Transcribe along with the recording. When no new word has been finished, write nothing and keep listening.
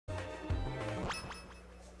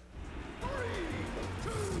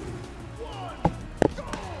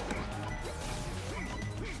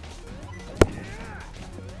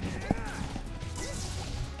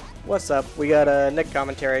What's up? We got a Nick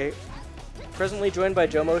commentary. Presently joined by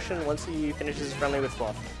Joe Motion once he finishes friendly with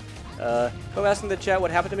Fluff. I'm asking the chat what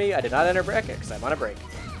happened to me. I did not enter bracket because I'm on a break.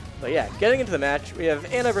 But yeah, getting into the match, we have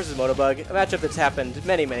Anna versus Motobug, a matchup that's happened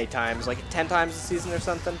many, many times, like 10 times this season or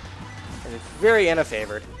something. And it's very Anna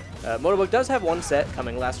favored. Motobug does have one set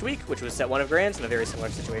coming last week, which was set 1 of Grands in a very similar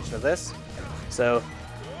situation to this. So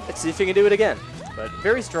let's see if he can do it again. But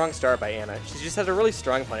very strong start by Anna. She just has a really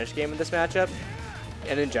strong punish game in this matchup,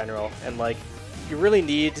 and in general. And like, you really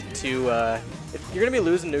need to, if you're going to be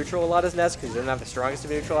losing neutral a lot as Ness, because you don't have the strongest of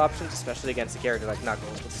neutral options, especially against a character like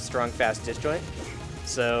Knuckles with a strong, fast disjoint.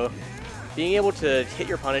 So being able to hit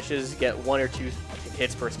your punishes, get 1 or 2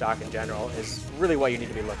 hits per stock in general, is really what you need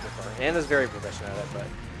to be looking for. Anna's very proficient at it, but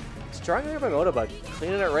strong there by Motobug,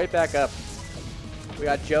 cleaning it right back up. We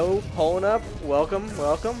got Joe pulling up. Welcome,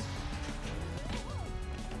 welcome.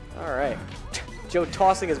 All right. Joe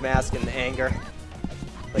tossing his mask in anger.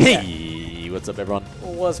 But hey, yeah. What's up, everyone?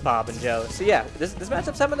 What's poppin', Joe? So yeah, this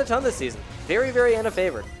matchup's happened a ton this season. Very, very Anna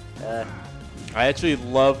favored. I actually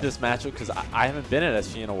love this matchup because I haven't been at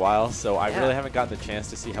SG in a while, so I really haven't gotten the chance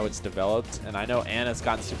to see how it's developed. And I know Anna's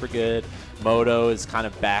gotten super good. Moto is kind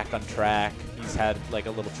of back on track. He's had like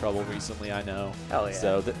a little trouble recently, I know. Hell yeah.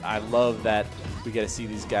 So I love that we get to see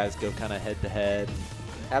these guys go kind of head to head.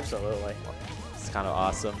 Absolutely. It's kind of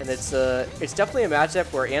awesome. And it's definitely a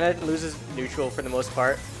matchup where Anna loses neutral for the most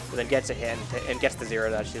part, but then gets a hit and gets the 0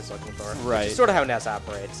 that she's looking for. Right. Which is sort of how Ness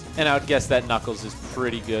operates. And I would guess that Knuckles is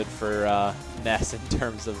pretty good for Ness in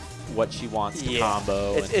terms of what she wants to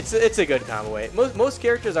combo. It's a good combo weight. Most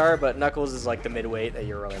characters are, but Knuckles is like the midweight that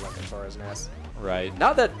you're really looking for as Ness. Right.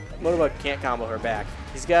 Not that Motobug can't combo her back.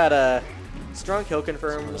 He's got strong kill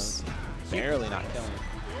confirms. Barely not killing.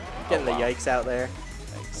 Getting the yikes out there.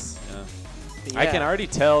 Yikes. Yeah. I can already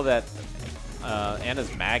tell that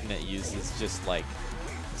Anna's magnet use is just like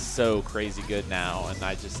so crazy good now,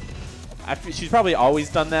 and she's probably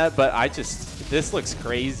always done that, but this looks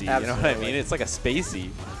crazy. Absolutely. You know what I mean? It's like a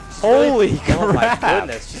spacey. Holy crap! Oh my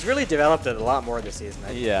goodness, she's really developed it a lot more this season.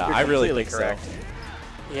 Yeah, You're I really think correct. so.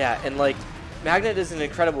 Yeah, and like, magnet is an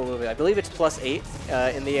incredible move. I believe it's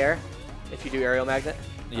 +8 in the air if you do aerial magnet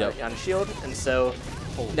on a shield, and so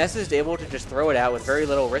Ness is able to just throw it out with very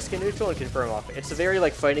little risk in neutral and confirm off. It's a very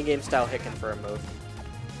like fighting game style hit confirm move.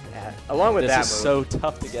 Along with that move. This is so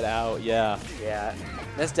tough to get out, yeah. Yeah,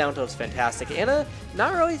 Ness down tilt is fantastic. Anna,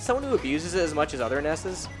 not really someone who abuses it as much as other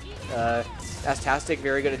Nesses. Astastic,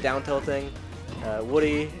 very good at down tilting.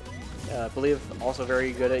 Woody, I believe, also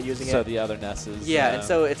very good at using it. So the other Nesses. Yeah, and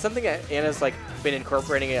so it's something that Anna's like been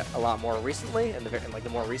incorporating it a lot more recently, in like the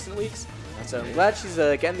more recent weeks. And so I'm glad she's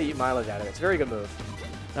getting the mileage out of it. It's a very good move.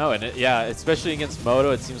 Oh, and yeah, especially against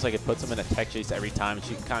Moto, it seems like it puts him in a tech chase every time, and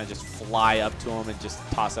she can kind of just fly up to him and just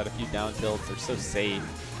toss out a few down tilts. They're so safe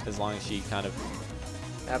as long as she kind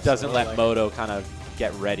of doesn't let Moto kind of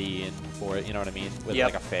get ready and for it, you know what I mean? With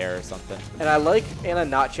like a fair or something. And I like Anna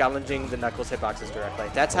not challenging the Knuckles hitboxes directly.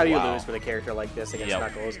 That's how you lose with a character like this against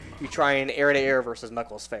Knuckles. You try and air to air versus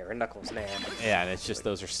Knuckles fair and Knuckles nair. Yeah, and it's just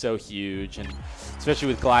those are so huge, and especially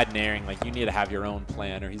with glide and airing, like you need to have your own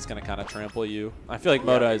plan or he's going to kind of trample you. I feel like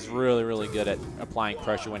Moto is really, really good at applying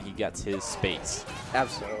pressure when he gets his space.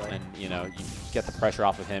 Absolutely. And, you know, you get the pressure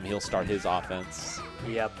off of him, he'll start his offense.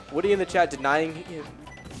 Yep. Woody in the chat denying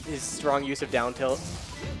his strong use of down tilt.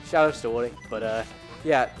 Shout outs to Woody. But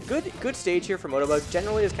yeah, good stage here for Motobug.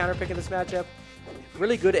 Generally is counter picking this matchup.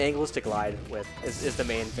 Really good angles to glide with is the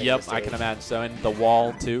main thing. Yep, I can imagine so. And the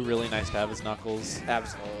wall too, really nice to have his Knuckles.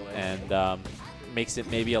 Absolutely. And makes it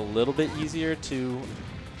maybe a little bit easier to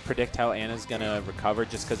predict how Anna's gonna recover,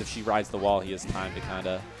 just because if she rides the wall, he has time to kind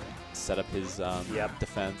of set up his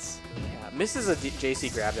defense. Yeah, misses a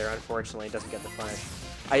JC grab there, unfortunately, doesn't get the punish.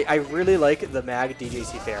 I really like the mag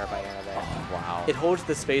DJC fair by Anna there. Oh, wow. It holds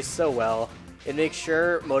the space so well. It makes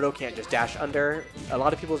sure Moto can't just dash under. A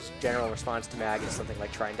lot of people's general response to mag is something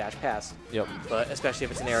like try and dash pass. Yep. But especially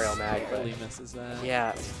if it's an aerial mag. But really misses that.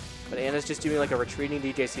 Yeah. But Anna's just doing like a retreating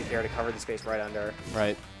DJC fair to cover the space right under.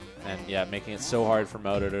 Right. And yeah, making it so hard for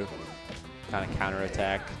Moto to kind of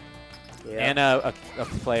counterattack. Yeah. And a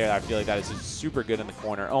player I feel like that is just super good in the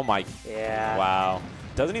corner. Oh my. Yeah. Wow.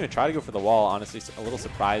 Doesn't even try to go for the wall, honestly. A little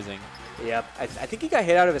surprising. Yep. I think he got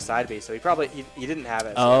hit out of his side B, so he didn't have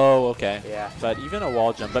it. So. Oh, okay. Yeah. But even a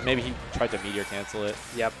wall jump, but maybe he tried to meteor cancel it.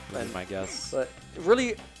 Yep. That's my guess. But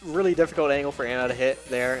really, really difficult angle for Anna to hit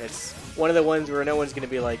there. It's one of the ones where no one's going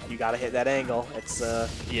to be like, you got to hit that angle. It's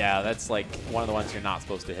yeah, that's like one of the ones you're not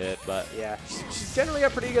supposed to hit, but yeah, she's generally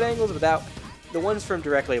got pretty good angles, but the ones from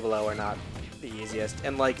directly below are not the easiest.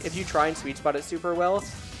 And like, if you try and sweet spot it super well,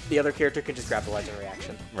 the other character can just grab the legend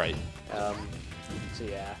reaction. Right. So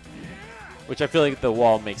yeah. Which I feel like the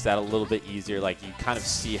wall makes that a little bit easier. Like, you kind of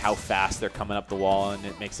see how fast they're coming up the wall, and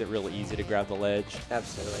it makes it really easy to grab the ledge.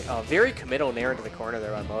 Absolutely. Oh, very committal nair into the corner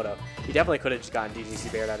there by Moto. He definitely could have just gotten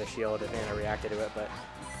DGC bared out of shield if Anna reacted to it, but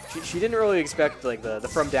she didn't really expect like the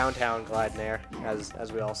from downtown glide nair,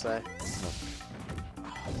 as we all say.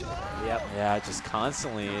 Yep. Yeah, just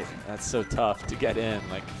constantly. That's so tough to get in.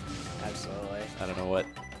 Like, absolutely. I don't know what.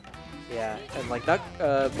 Yeah, and like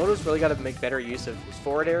Moto's really got to make better use of his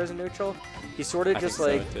forward airs in neutral. He's sort of just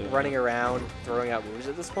like running around, throwing out moves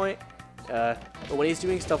at this point. But when he's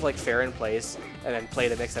doing stuff like fair in place and then play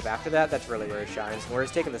the mix-up after that, that's really where he shines. Where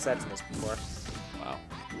he's taken the sets in this before. Wow.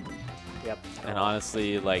 Yep. And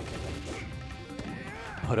honestly, like,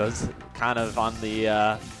 Moto's kind of on the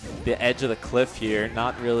edge of the cliff here.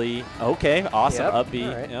 Not really. Okay, awesome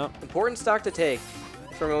upbeat. Right. Yep. Important stock to take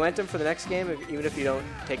for momentum for the next game, even if you don't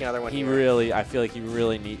take another one. He here. really, I feel like he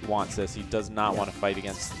really wants this. He does not want to fight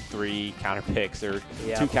against 3 counter picks or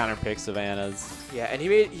 2 counter picks of Anna's. Yeah, and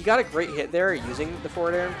he got a great hit there using the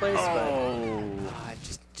forward air in place, but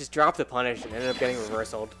just dropped the punish and ended up getting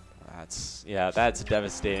reversaled. That's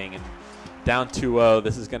devastating. And down 2-0,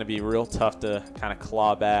 this is going to be real tough to kind of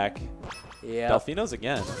claw back. Yeah. Delfino's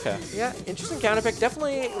again. Okay. Yeah, interesting counter pick.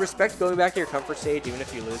 Definitely respect going back to your comfort stage, even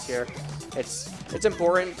if you lose here. It's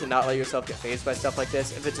important to not let yourself get phased by stuff like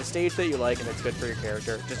this. If it's a stage that you like and it's good for your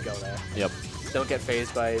character, just go there. Yep. Don't get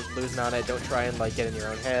phased by losing on it. Don't try and like get in your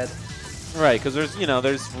own head. Right, because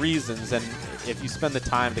there's reasons, and if you spend the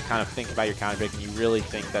time to kind of think about your counter pick and you really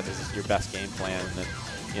think that this is your best game plan, then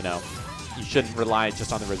you shouldn't rely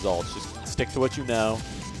just on the results. Just stick to what you know.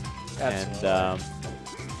 Absolutely. And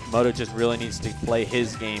Moto just really needs to play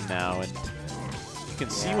his game now, and you can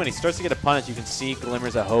see when he starts to get a punish, you can see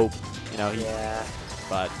glimmers of hope.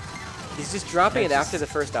 But he's just dropping it after the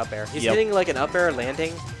first up air. He's hitting like an up air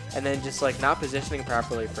landing, and then just like not positioning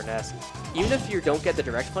properly for Ness. Even if you don't get the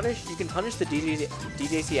direct punish, you can punish the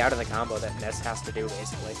DJC out of the combo that Ness has to do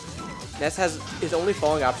basically. Ness has his only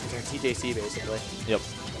falling options are TJC basically. Yep.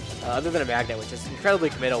 Other than a magnet, which is incredibly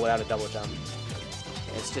committal without a double jump.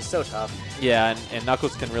 It's just so tough. Yeah, and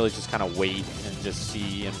Knuckles can really just kind of wait and just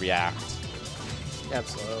see and react.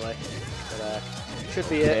 Absolutely. But should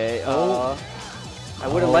be it. Oh. I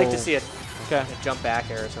would have liked to see a jump back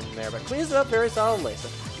air or something there, but cleans it up very solidly. So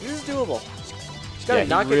this is doable. Just gotta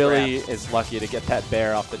not he really is lucky to get that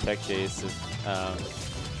bear off the tech chase.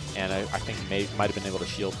 And I think he might have been able to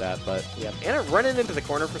shield that, but Anna running into the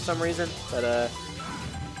corner for some reason, but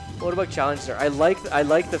Motobug challenges her. I like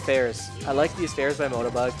the fairs. I like these fairs by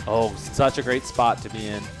Motobug. Oh, such a great spot to be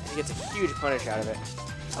in. He gets a huge punish out of it.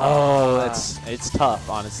 Oh, it's tough,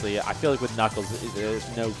 honestly. I feel like with Knuckles,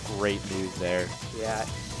 there's no great move there. Yeah,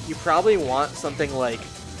 you probably want something like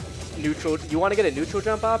neutral. You want to get a neutral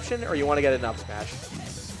jump option, or you want to get an up smash.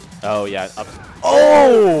 Oh yeah, up.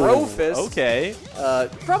 Oh, Bro fist. Okay.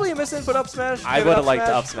 Probably a misinput up smash. I would have liked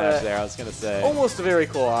the up smash there. I was gonna say. Almost a very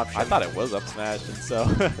cool option. I thought it was up smash, and so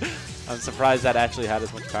I'm surprised that actually had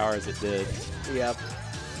as much power as it did. Yep.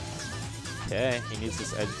 Okay, he needs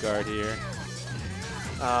this edge guard here.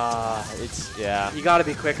 You got to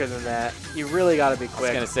be quicker than that. You really got to be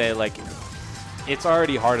quick. I was gonna say, like, it's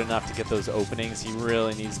already hard enough to get those openings. He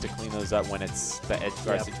really needs to clean those up when it's the edge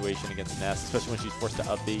guard situation against Ness, especially when she's forced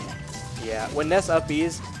to up B. Yeah, when Ness up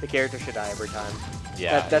Bs, the character should die every time.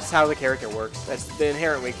 Yeah. That's how the character works. That's the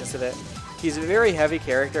inherent weakness of it. He's a very heavy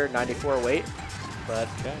character, 94 weight, but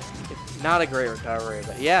not a great recovery.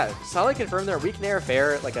 But yeah, solid confirmed there. Weak nair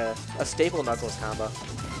fair, like a staple Knuckles combo.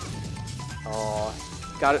 Oh,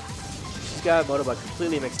 got it. She's got Motobug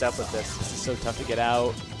completely mixed up with this. This is so tough to get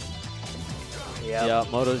out. Yeah,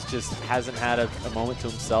 Moto's just hasn't had a moment to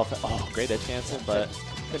himself. Oh, great edge cancel, but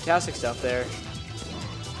fantastic stuff there.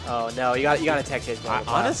 Oh no, you got to tech chase.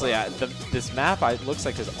 Honestly, this map looks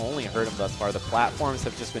like has only hurt him thus far. The platforms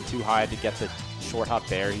have just been too high to get the short hop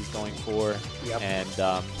bear he's going for, and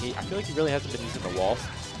I feel like he really hasn't been using the wall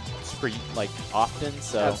super often.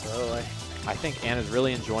 So absolutely. I think Anna's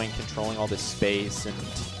really enjoying controlling all this space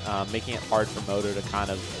and making it hard for Moto to kind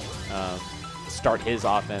of start his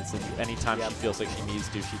offense. And anytime she feels like she needs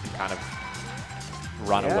to, she can kind of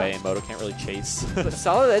run away, and Moto can't really chase. But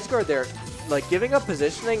solid edge guard there. Like, giving up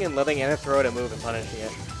positioning and letting Anna throw it a move and punishing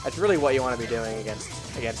it. That's really what you want to be doing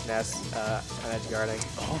against Ness on edge guarding.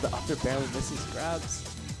 Oh, the up air barely misses grabs.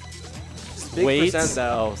 Big percent,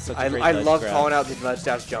 though. Oh, such a great I love grab. calling out the ledge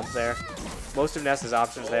dash jump there. Most of Ness's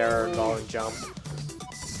options there are involving jump.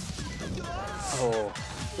 Oh.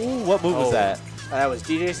 Ooh, what move was that? That was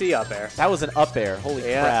DJC up air. That was an up air. Holy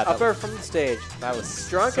crap. Up air from the stage. That was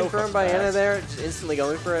strong confirmed by Anna there, just instantly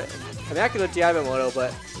going for it. Immaculate DI by Moto,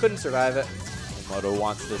 but couldn't survive it. Moto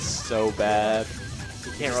wants this so bad. He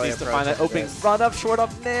He can't just really needs to approach find that it with opening this. run up, short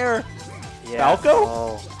up nair. Yeah. Falco?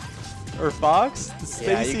 Oh. Or Fox? Yeah, you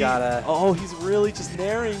Stacy? gotta- Oh, he's really just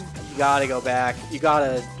nairing. You gotta go back. You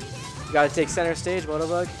gotta take center stage,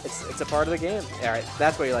 Motobug. It's a part of the game. All right,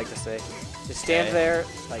 that's what you like to say. Just stand Yeah. there,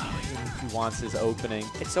 like. He wants his opening.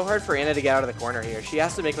 It's so hard for Anna to get out of the corner here. She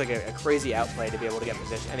has to make like a crazy outplay to be able to get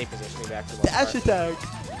any positioning back to the Dash attack.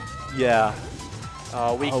 Yeah.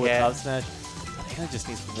 Oh, weak with hit. up smash. Anna just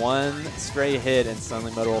needs one stray hit, and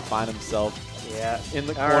suddenly Moto will find himself Yeah. in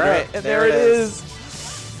the All corner. right, And there there it it is.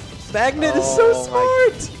 Magnet is so Oh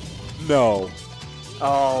my- smart. No.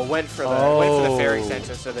 Oh, went for the fairy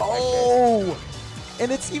extension so the tech chase. Oh.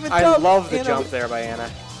 And it's even I tough. love the Anna jump there by Anna.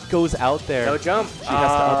 goes out there. No jump. She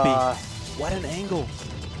has to uppy. What an angle.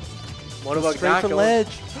 Motobug Straight not from going.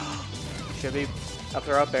 ledge. Should be up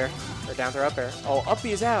throw up air or down throw up air. Oh,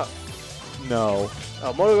 uppy is out. No.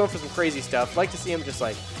 Oh, Moto going for some crazy stuff. Like to see him just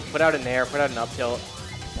like put out an air, put out an up tilt.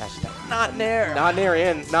 Dash attack. Not nair. Not nair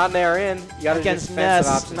in. Not nair in. You got to do against defensive Ness.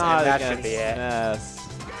 options, Not and that against should be it. Ness.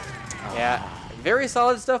 Yeah. Very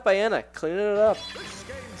solid stuff by Anna. Cleaning it up.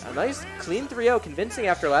 A nice clean 3-0, convincing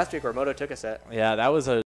after last week where Moto took a set. Yeah, that was a